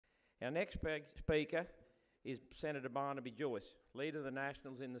Our next speaker is Senator Barnaby Joyce, Leader of the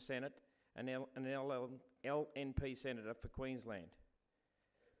Nationals in the Senate and an LNP Senator for Queensland.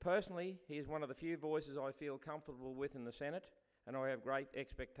 Personally, he is one of the few voices I feel comfortable with in the Senate, and I have great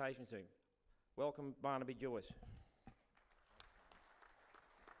expectations of him. Welcome, Barnaby Joyce.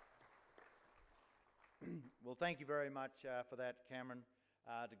 Well, thank you very much for that, Cameron.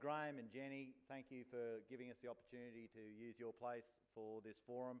 To Graham and Jenny, thank you for giving us the opportunity to use your place for this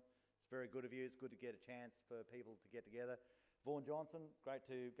forum. It's very good of you. It's good to get a chance for people to get together. Vaughan Johnson, great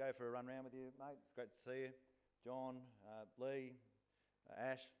to go for a run round with you, mate. It's great to see you. John, Lee,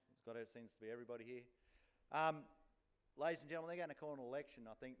 Ash, seems to be everybody here. Ladies and gentlemen, they're going to call an election,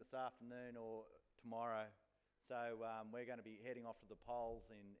 I think, this afternoon or tomorrow. So we're going to be heading off to the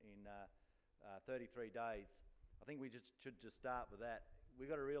polls in 33 days. I think we should just start with that. We've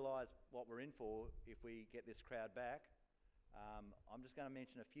got to realise what we're in for if we get this crowd back. I'm just going to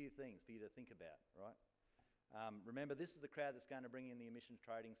mention a few things for you to think about, right? Remember, this is the crowd that's going to bring in the emissions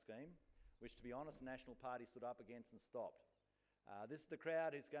trading scheme, which, to be honest, the National Party stood up against and stopped. This is the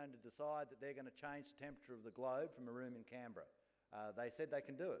crowd who's going to decide that they're going to change the temperature of the globe from a room in Canberra. They said they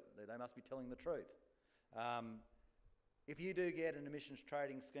can do it. They must be telling the truth. If you do get an emissions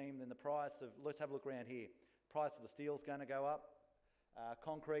trading scheme, then the price of, let's have a look around here, price of the steel is going to go up.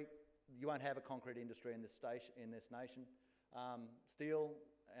 Concrete, you won't have a concrete industry in this nation. Steel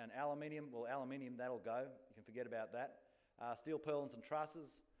and aluminium, well, aluminium, that'll go. You can forget about that. Steel purlins and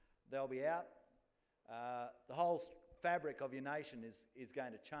trusses, they'll be out. The whole fabric of your nation is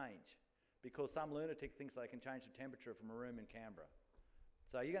going to change because some lunatic thinks they can change the temperature from a room in Canberra.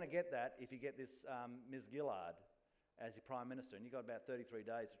 So you're going to get that if you get this Ms Gillard as your Prime Minister, and you've got about 33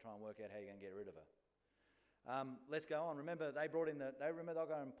 days to try and work out how you're going to get rid of her. Let's go on. Remember, they brought in they're going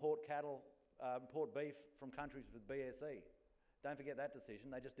to import cattle, import beef from countries with BSE. Don't forget that decision.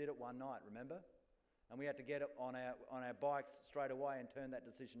 They just did it one night, remember? And we had to get it on our bikes straight away and turn that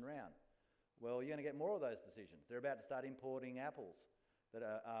decision around. Well, you're going to get more of those decisions. They're about to start importing apples that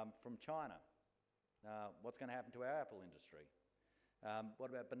are from China. What's going to happen to our apple industry?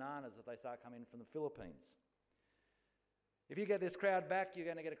 What about bananas if they start coming from the Philippines? If you get this crowd back, you're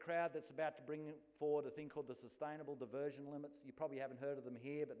going to get a crowd that's about to bring forward a thing called the sustainable diversion limits. You probably haven't heard of them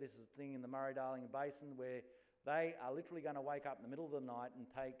here, but this is a thing in the Murray-Darling Basin where they are literally going to wake up in the middle of the night and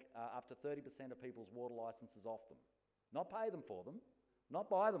take up to 30% of people's water licences off them. Not pay them for them, not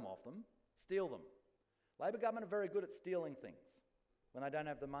buy them off them, steal them. Labor government are very good at stealing things when they don't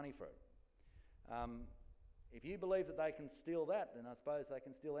have the money for it. If you believe that they can steal that, then I suppose they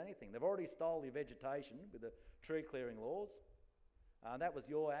can steal anything. They've already stole your vegetation with the tree clearing laws. That was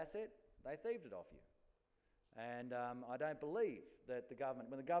your asset. They thieved it off you. And I don't believe that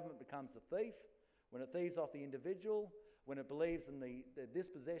when the government becomes the thief, when it thieves off the individual, when it believes in the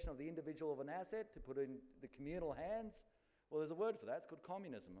dispossession of the individual of an asset to put in the communal hands, well, there's a word for that. It's called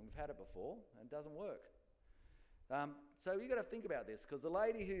communism, and we've had it before, and it doesn't work. So you've got to think about this, because the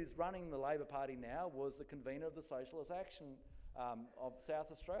lady who's running the Labor Party now was the convener of the Socialist Action of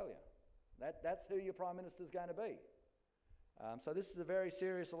South Australia. That's who your Prime Minister is going to be. So this is a very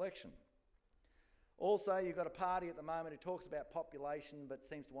serious election. Also, you've got a party at the moment who talks about population but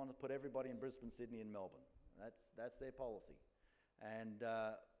seems to want to put everybody in Brisbane, Sydney and Melbourne. That's their policy. And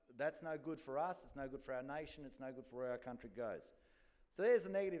that's no good for us, it's no good for our nation, it's no good for where our country goes. So there's the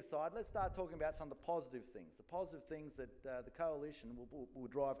negative side. Let's start talking about some of the positive things that the coalition will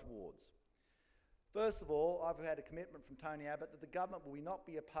drive towards. First of all, I've had a commitment from Tony Abbott that the government will not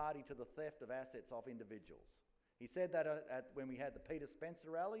be a party to the theft of assets of individuals. He said that when we had the Peter Spencer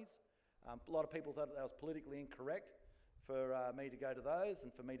rallies. A lot of people thought that was politically incorrect for me to go to those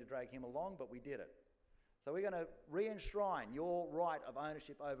and for me to drag him along, but we did it. So we're going to re-enshrine your right of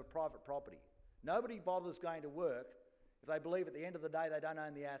ownership over private property. Nobody bothers going to work if they believe at the end of the day they don't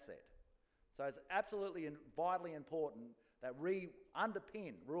own the asset. So it's absolutely and vitally important that we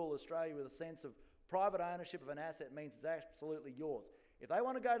underpin rural Australia with a sense of private ownership of an asset means it's absolutely yours. If they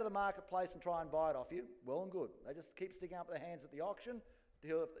want to go to the marketplace and try and buy it off you, well and good. They just keep sticking up their hands at the auction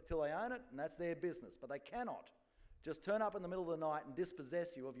till they own it, and that's their business. But they cannot just turn up in the middle of the night and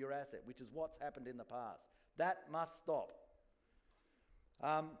dispossess you of your asset, which is what's happened in the past. That must stop.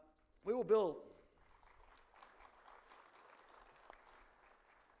 We will build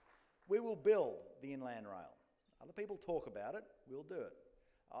the inland rail. Other people talk about it, we'll do it.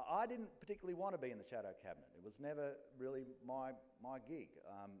 I didn't particularly want to be in the shadow cabinet. It was never really my gig.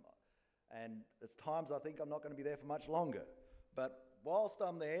 And there's times I think I'm not going to be there for much longer. But whilst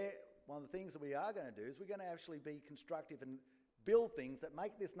I'm there, one of the things that we are going to do is we're going to actually be constructive and build things that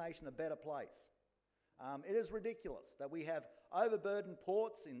make this nation a better place. It is ridiculous that we have overburdened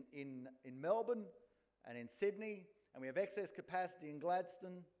ports in Melbourne and in Sydney, and we have excess capacity in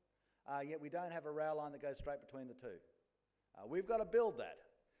Gladstone, yet we don't have a rail line that goes straight between the two. We've got to build that.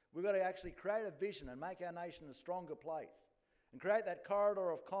 We've got to actually create a vision and make our nation a stronger place and create that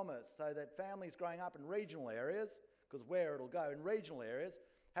corridor of commerce so that families growing up in regional areas, because where it'll go in regional areas,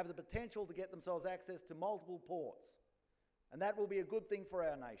 have the potential to get themselves access to multiple ports. And that will be a good thing for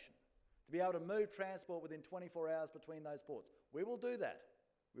our nation, to be able to move transport within 24 hours between those ports. We will do that.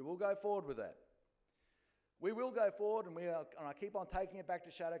 We will go forward with that. We will go forward, and I keep on taking it back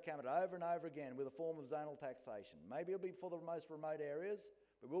to Shadow Cabinet over and over again with a form of zonal taxation. Maybe it'll be for the most remote areas,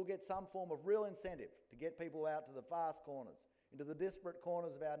 but we'll get some form of real incentive to get people out to the fast corners, into the disparate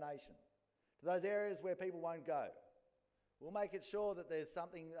corners of our nation, to those areas where people won't go. We'll make it sure that there's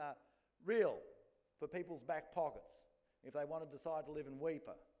something real for people's back pockets if they want to decide to live in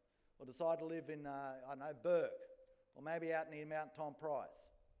Weipa or decide to live in, Burke, or maybe out near Mount Tom Price.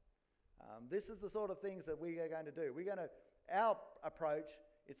 This is the sort of things that we are going to do. Our approach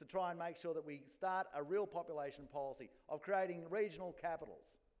is to try and make sure that we start a real population policy of creating regional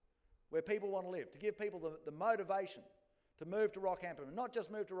capitals where people want to live, to give people the motivation to move to Rockhampton, and not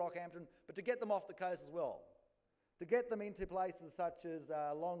just move to Rockhampton, but to get them off the coast as well, to get them into places such as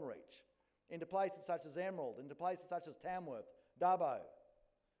Longreach, into places such as Emerald, into places such as Tamworth, Dubbo,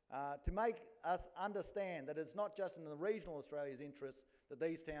 to make us understand that it's not just in the regional Australia's interest that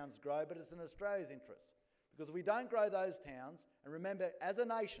these towns grow, but it's in Australia's interest. Because if we don't grow those towns, and remember, as a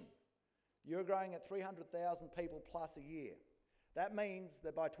nation, you're growing at 300,000 people plus a year. That means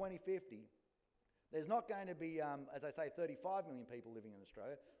that by 2050, there's not going to be, as I say, 35 million people living in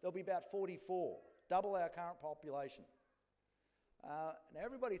Australia. There'll be about 44, double our current population. Now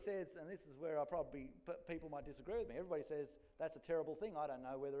everybody says, and this is where people might disagree with me, everybody says that's a terrible thing. I don't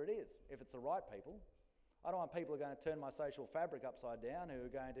know whether it is, if it's the right people. I don't want people who are going to turn my social fabric upside down, who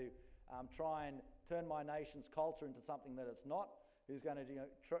are going to try and turn my nation's culture into something that it's not, who's going to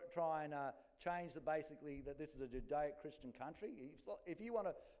try and change basically that this is a Judeo-Christian country. If you want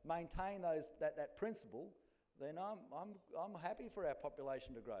to maintain that principle, then I'm happy for our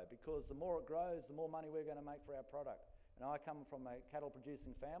population to grow, because the more it grows, the more money we're going to make for our product. And I come from a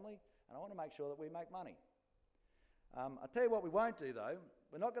cattle-producing family, and I want to make sure that we make money. I'll tell you what we won't do, though.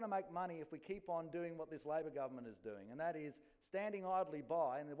 We're not going to make money if we keep on doing what this Labor government is doing, and that is standing idly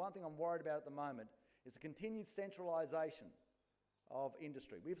by. And the one thing I'm worried about at the moment is the continued centralisation of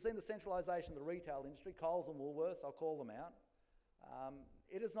industry. We've seen the centralisation of the retail industry, Coles and Woolworths, I'll call them out.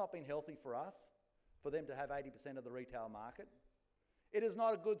 It has not been healthy for us, for them to have 80% of the retail market. It is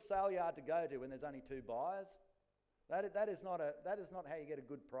not a good sale yard to go to when there's only two buyers. That is not how you get a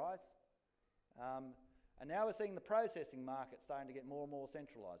good price. And now we're seeing the processing market starting to get more and more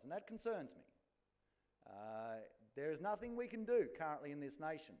centralised, and that concerns me. There is nothing we can do currently in this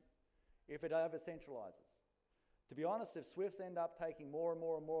nation if it over-centralises. To be honest, if Swifts end up taking more and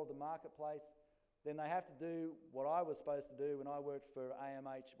more and more of the marketplace, then they have to do what I was supposed to do when I worked for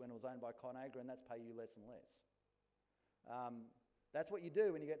AMH when it was owned by ConAgra, and that's pay you less and less. That's what you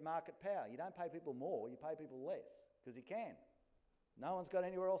do when you get market power. You don't pay people more, you pay people less, because you can. No one's got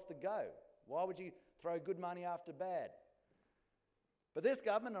anywhere else to go. Why would you throw good money after bad? But this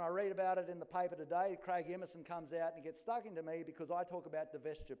government, and I read about it in the paper today, Craig Emerson comes out and he gets stuck into me because I talk about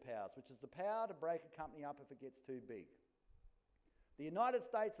divestiture powers, which is the power to break a company up if it gets too big. The United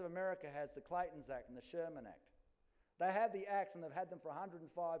States of America has the Clayton's Act and the Sherman Act. They have the acts, and they've had them for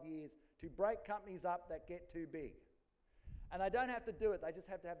 105 years, to break companies up that get too big. And they don't have to do it, they just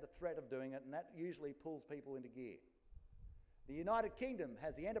have to have the threat of doing it, and that usually pulls people into gear. The United Kingdom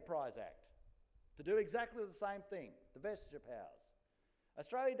has the Enterprise Act to do exactly the same thing, divestiture powers.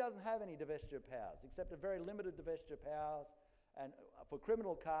 Australia doesn't have any divestiture powers, except a very limited divestiture powers and for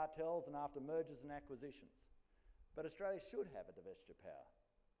criminal cartels and after mergers and acquisitions. But Australia should have a divestiture power,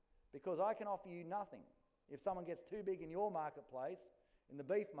 because I can offer you nothing. If someone gets too big in your marketplace, in the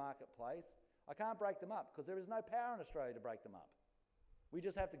beef marketplace, I can't break them up, because there is no power in Australia to break them up. We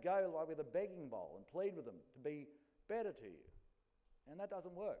just have to go like with a begging bowl and plead with them to be better to you. And that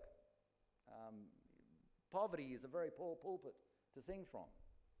doesn't work. Poverty is a very poor pulpit to sing from.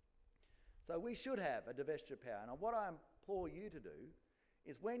 So we should have a divestiture power. And what I implore you to do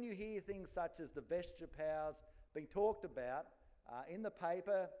is, when you hear things such as divestiture powers being talked about in the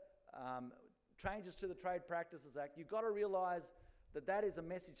paper, changes to the Trade Practices Act, you've got to realise that that is a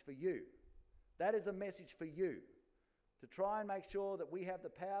message for you. That is a message for you, to try and make sure that we have the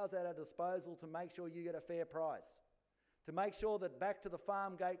powers at our disposal to make sure you get a fair price, to make sure that back to the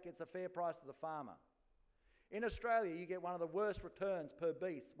farm gate gets a fair price to the farmer. In Australia, you get one of the worst returns per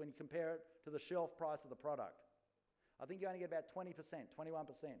beast when you compare it to the shelf price of the product. I think you only get about 20%, 21%.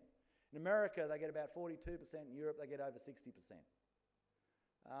 In America, they get about 42%. In Europe, they get over 60%.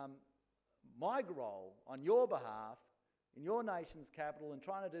 My role on your behalf, in your nation's capital, and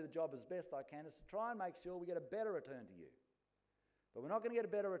trying to do the job as best I can, is to try and make sure we get a better return to you. But we're not going to get a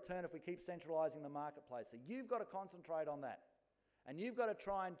better return if we keep centralising the marketplace. So you've got to concentrate on that. And you've got to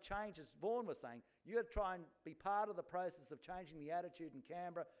try and change, as Vaughan was saying, you've got to try and be part of the process of changing the attitude in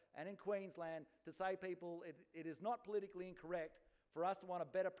Canberra and in Queensland to say people it is not politically incorrect for us to want a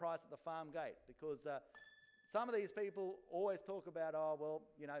better price at the farm gate, because some of these people always talk about, oh, well,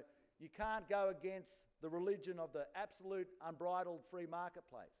 you know, you can't go against the religion of the absolute unbridled free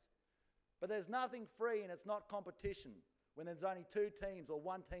marketplace. But there's nothing free and it's not competition when there's only two teams or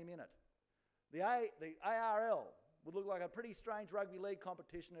one team in it. The ARL would look like a pretty strange rugby league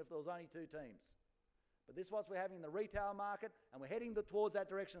competition if there was only two teams. But this is what we're having in the retail market, and we're heading towards that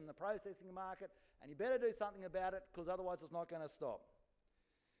direction in the processing market, and you better do something about it, because otherwise it's not going to stop.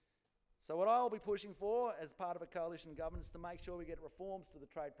 So what I'll be pushing for as part of a coalition government is to make sure we get reforms to the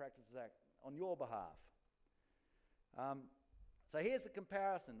Trade Practices Act on your behalf. So here's the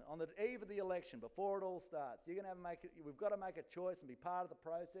comparison. On the eve of the election, before it all starts, we've got to make a choice and be part of the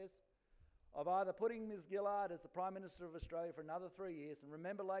process of either putting Ms Gillard as the Prime Minister of Australia for another 3 years. And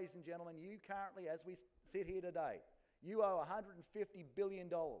remember, ladies and gentlemen, you currently, as we sit here today, you owe $150 billion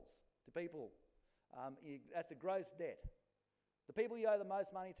to people. That's the gross debt. The people you owe the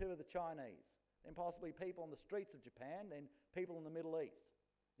most money to are the Chinese, then possibly people on the streets of Japan, then people in the Middle East.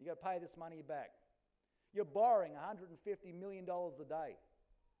 You've got to pay this money back. You're borrowing $150 million a day.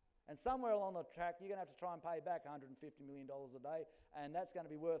 And somewhere along the track, you're going to have to try and pay back $150 million a day, and that's going to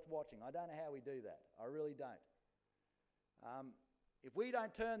be worth watching. I don't know how we do that. I really don't. If we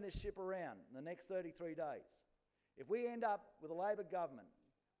don't turn this ship around in the next 33 days, if we end up with a Labor government,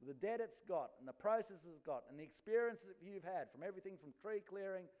 with the debt it's got and the process it's got and the experience that you've had from everything from tree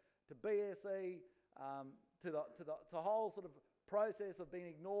clearing to BSE to the whole sort of process of being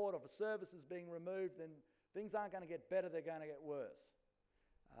ignored, of services being removed, then things aren't going to get better, they're going to get worse.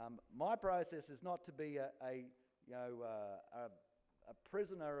 My process is not to be a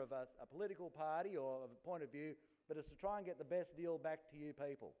prisoner of a political party or of a point of view, but it's to try and get the best deal back to you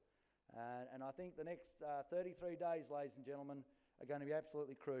people. And I think the next 33 days, ladies and gentlemen, are going to be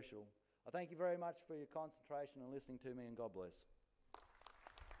absolutely crucial. I thank you very much for your concentration and listening to me, and God bless.